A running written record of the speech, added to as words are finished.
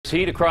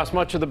Heat across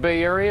much of the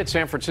Bay Area at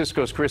San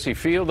Francisco's Crissy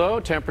Field,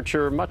 though.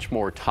 Temperature much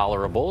more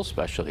tolerable,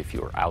 especially if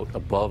you are out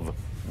above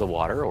the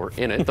water or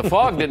in it. The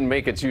fog didn't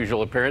make its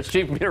usual appearance.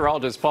 Chief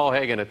Meteorologist Paul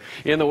Heggen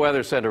in the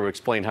Weather Center to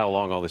explain how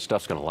long all this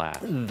stuff's going to last.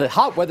 The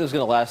hot weather is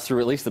going to last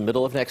through at least the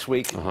middle of next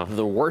week.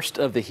 The worst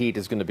of the heat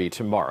is going to be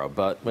tomorrow.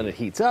 But when it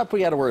heats up,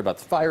 we got to worry about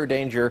the fire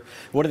danger.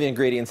 One of the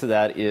ingredients of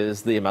that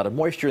is the amount of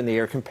moisture in the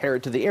air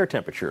compared to the air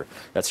temperature.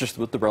 That's just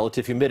what the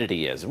relative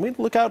humidity is. And we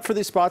look out for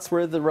these spots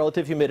where the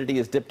relative humidity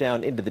is dipped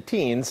down into the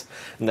teens.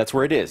 And that's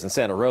where it is in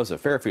Santa Rosa,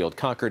 Fairfield,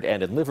 Concord,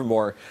 and in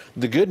Livermore.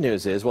 The good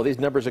news is, while these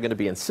numbers are going to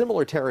be in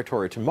similar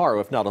territory tomorrow,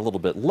 if not a little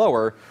bit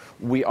lower,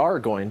 we are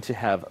going to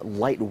have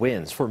light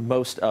winds for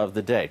most of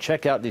the day.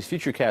 Check out these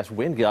futurecast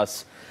wind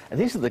gusts, and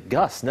these are the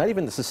gusts, not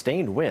even the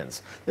sustained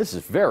winds. This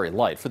is very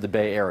light for the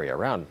Bay Area,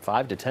 around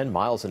 5 to 10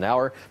 miles an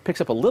hour.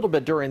 Picks up a little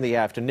bit during the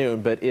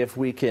afternoon, but if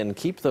we can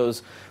keep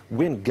those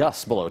wind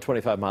gusts below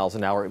 25 miles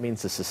an hour, it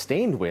means the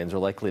sustained winds are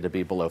likely to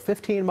be below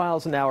 15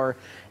 miles an hour,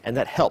 and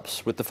that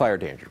helps with the fire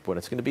danger. When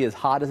it's going to be as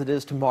hot as it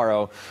is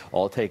tomorrow,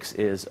 all it takes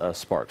is a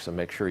spark, so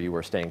make sure you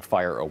are staying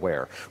fire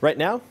aware. Right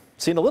now,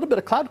 seeing a little bit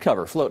of cloud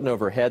cover floating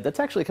overhead. That's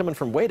actually coming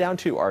from way down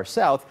to our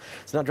south.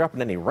 It's not dropping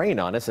any rain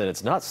on us, and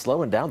it's not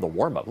slowing down the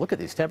warm-up. Look at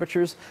these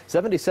temperatures.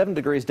 77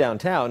 degrees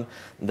downtown.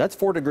 That's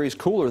 4 degrees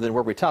cooler than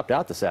where we topped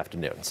out this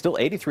afternoon. Still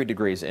 83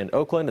 degrees in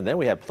Oakland, and then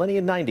we have plenty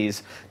of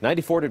 90s.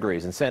 94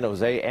 degrees in San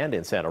Jose and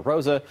in Santa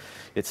Rosa.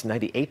 It's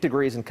 98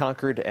 degrees in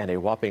Concord and a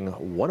whopping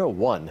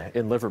 101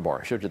 in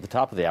Livermore. I showed you at the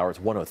top of the hour. It's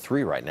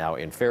 103 right now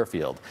in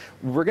Fairfield.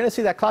 We're going to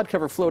see that cloud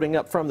cover floating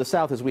up from the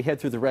south as we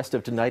head through the rest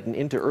of tonight and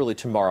into early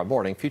tomorrow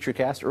morning. Futurecast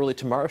early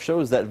tomorrow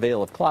shows that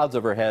veil of clouds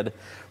overhead,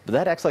 but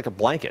that acts like a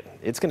blanket.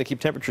 It's going to keep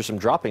temperatures from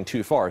dropping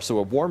too far, so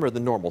a warmer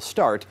than normal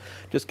start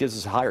just gives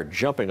us a higher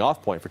jumping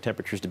off point for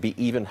temperatures to be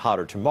even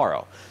hotter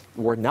tomorrow.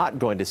 We're not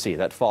going to see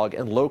that fog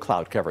and low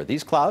cloud cover.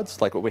 These clouds,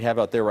 like what we have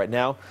out there right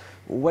now,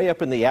 way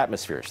up in the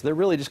atmosphere, so they're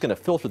really just going to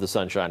filter the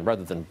sunshine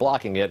rather than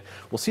blocking it.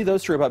 We'll see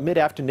those through about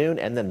mid-afternoon,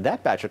 and then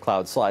that batch of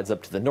clouds slides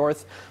up to the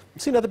north.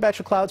 We'll see another batch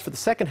of clouds for the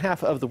second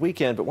half of the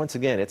weekend, but once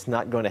again, it's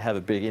not going to have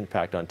a big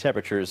impact on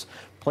temperatures.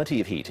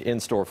 Plenty of heat in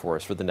store for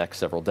us for the next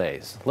several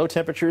days. Low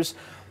temperatures,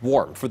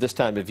 warm for this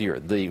time of year.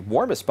 The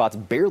warmest spots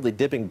barely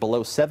dipping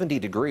below 70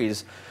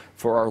 degrees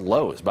for our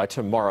lows by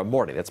tomorrow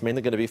morning. That's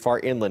mainly going to be far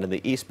inland in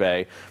the East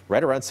Bay,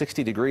 right around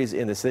 60 degrees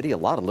in the city. A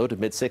lot of low to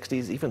mid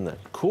 60s, even the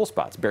cool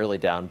spots barely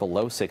down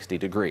below 60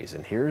 degrees.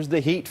 And here's the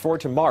heat for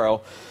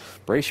tomorrow.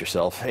 Brace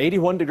yourself.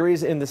 81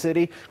 degrees in the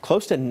city,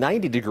 close to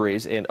 90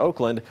 degrees in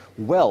Oakland,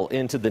 well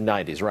into the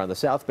 90s around the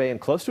South Bay, and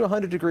close to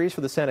 100 degrees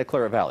for the Santa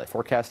Clara Valley.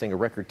 Forecasting a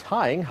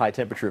record-tying high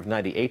temperature of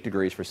 98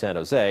 degrees for San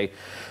Jose,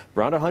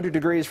 around 100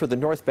 degrees for the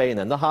North Bay, and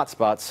then the hot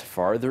spots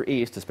farther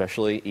east,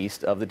 especially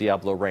east of the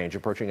Diablo Range,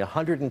 approaching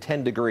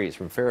 110 degrees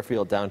from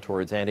Fairfield down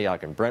towards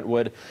Antioch and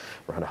Brentwood,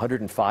 around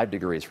 105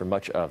 degrees for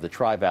much of the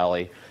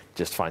Tri-Valley.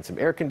 Just find some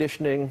air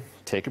conditioning,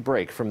 take a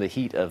break from the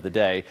heat of the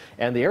day,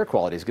 and the air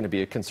quality is going to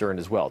be a concern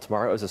as well.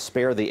 Tomorrow is a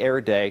spare the air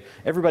day.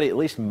 Everybody at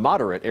least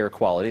moderate air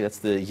quality. That's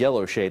the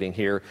yellow shading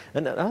here,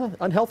 and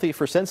unhealthy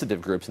for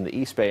sensitive groups in the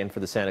East Bay and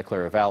for the Santa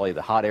Clara Valley.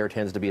 The hot air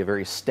tends to be a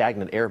very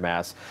stagnant air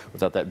mass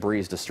without that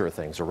breeze to stir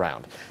things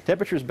around.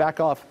 Temperatures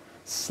back off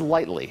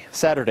slightly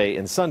Saturday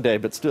and Sunday,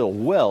 but still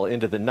well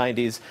into the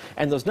 90s.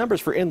 And those numbers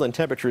for inland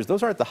temperatures,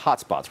 those aren't the hot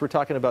spots. We're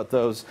talking about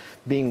those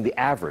being the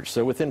average.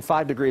 So within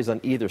 5 degrees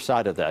on either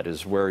side of that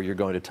is where you're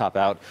going to top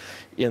out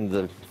in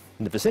the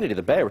vicinity of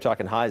the Bay. We're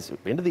talking highs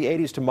into the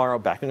 80s tomorrow,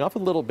 backing off a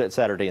little bit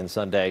Saturday and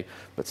Sunday,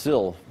 but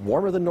still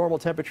warmer than normal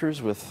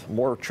temperatures with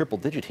more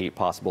triple-digit heat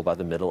possible by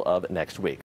the middle of next week.